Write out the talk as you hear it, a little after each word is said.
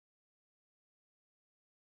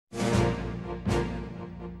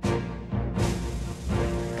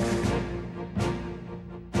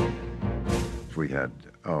we had,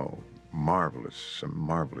 oh, some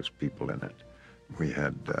marvelous people in it. We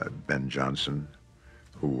had Ben Johnson,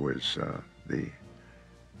 who was the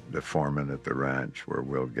foreman at the ranch where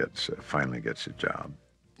Will finally gets a job.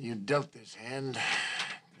 You dealt this hand.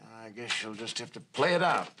 I guess you'll just have to play it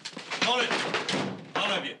out. Hold it,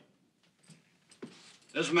 all of you.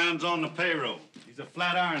 This man's on the payroll. He's a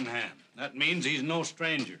flat iron hand. That means he's no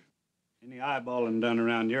stranger. Any eyeballing done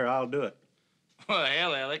around here, I'll do it. Well,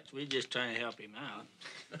 hell, Alex, we just trying to help him out.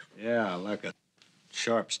 Yeah, like a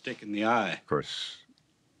sharp stick in the eye. Of course,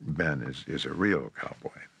 Ben is a real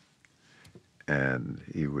cowboy, and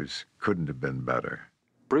he couldn't have been better.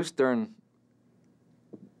 Bruce Dern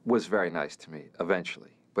was very nice to me, eventually.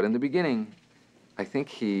 But in the beginning, I think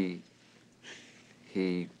he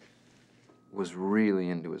was really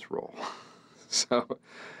into his role. So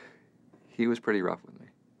he was pretty rough with me,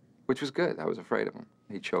 which was good. I was afraid of him.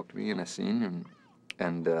 He choked me in a scene,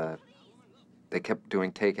 and they kept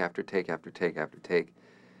doing take after take after take after take.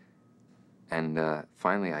 And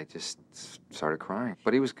finally, I just started crying.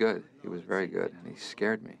 But he was good. He was very good, and he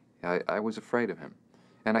scared me. I was afraid of him.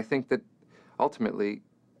 And I think that ultimately,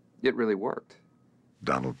 it really worked.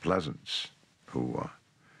 Donald Pleasance, who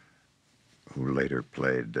later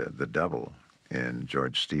played the devil in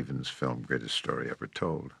George Stevens' film Greatest Story Ever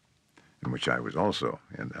Told, in which I was also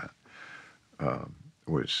in that,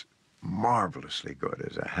 was marvelously good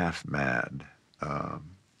as a half-mad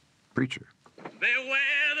preacher.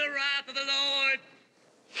 Beware the wrath of the Lord.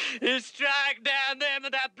 He strike down them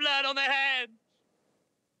with that blood on their hands.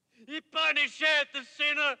 He punisheth the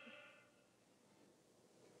sinner.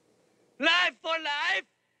 Life for life.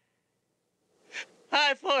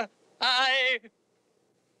 Eye for eye.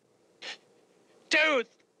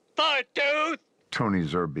 Tooth for tooth. Tony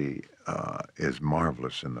Zerbe is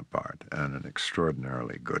marvelous in the part and an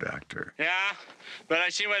extraordinarily good actor. Yeah, but I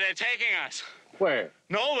see where they're taking us. Where?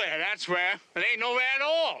 Nowhere, that's where. It ain't nowhere at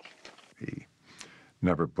all. He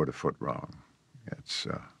never put a foot wrong. It's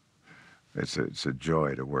a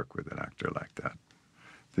joy to work with an actor like that.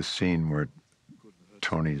 The scene where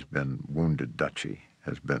Tony's been wounded, Dutchie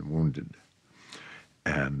has been wounded,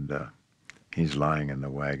 and he's lying in the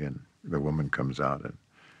wagon. The woman comes out and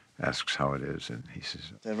asks how it is, and he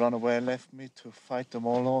says, "They run away and left me to fight them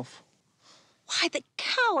all off." Why, the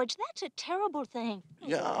cowards, that's a terrible thing.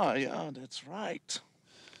 Yeah, that's right.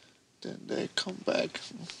 Then they come back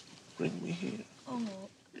and bring me here. Oh.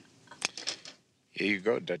 Here you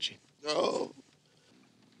go, Dutchie. Oh.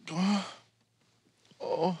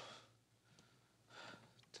 Oh.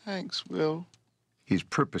 Thanks, Will. he's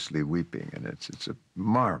purposely weeping, and it's a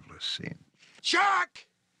marvelous scene. Chuck!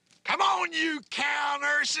 Come on, you cow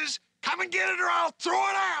nurses! Come and get it or I'll throw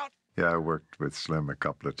it out! Yeah, I worked with Slim a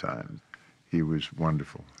couple of times. He was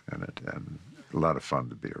wonderful in it, and a lot of fun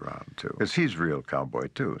to be around, too. Because he's a real cowboy,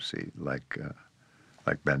 too, see, like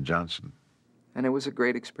Ben Johnson. And it was a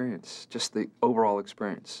great experience, just the overall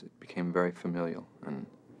experience. It became very familial, and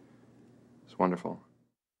it was wonderful.